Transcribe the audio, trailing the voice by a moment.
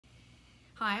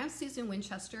Hi, I'm Susan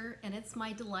Winchester, and it's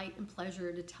my delight and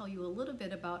pleasure to tell you a little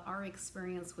bit about our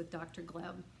experience with Dr.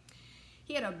 Gleb.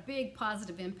 He had a big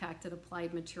positive impact at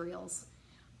Applied Materials.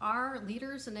 Our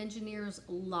leaders and engineers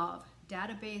love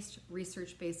data-based,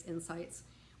 research-based insights,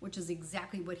 which is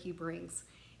exactly what he brings.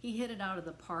 He hit it out of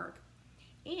the park.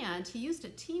 And he used a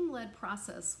team-led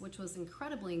process, which was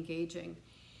incredibly engaging.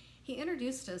 He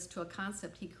introduced us to a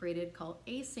concept he created called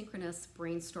asynchronous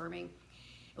brainstorming.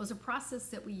 It was a process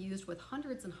that we used with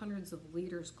hundreds and hundreds of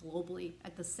leaders globally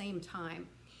at the same time.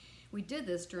 We did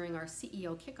this during our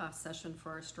CEO kickoff session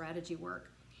for our strategy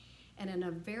work. And in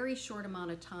a very short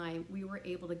amount of time, we were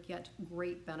able to get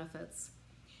great benefits.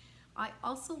 I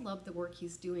also love the work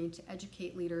he's doing to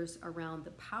educate leaders around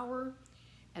the power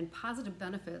and positive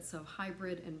benefits of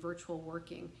hybrid and virtual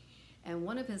working. And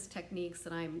one of his techniques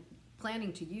that I'm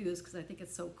planning to use, because I think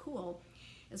it's so cool,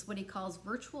 is what he calls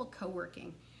virtual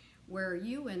co-working, where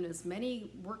you and as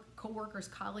many co-workers,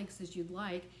 colleagues as you'd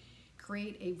like,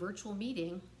 create a virtual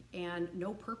meeting and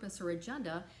no purpose or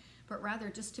agenda, but rather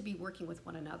just to be working with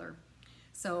one another.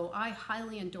 So I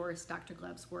highly endorse Dr.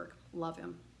 Gleb's work. Love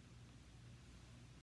him.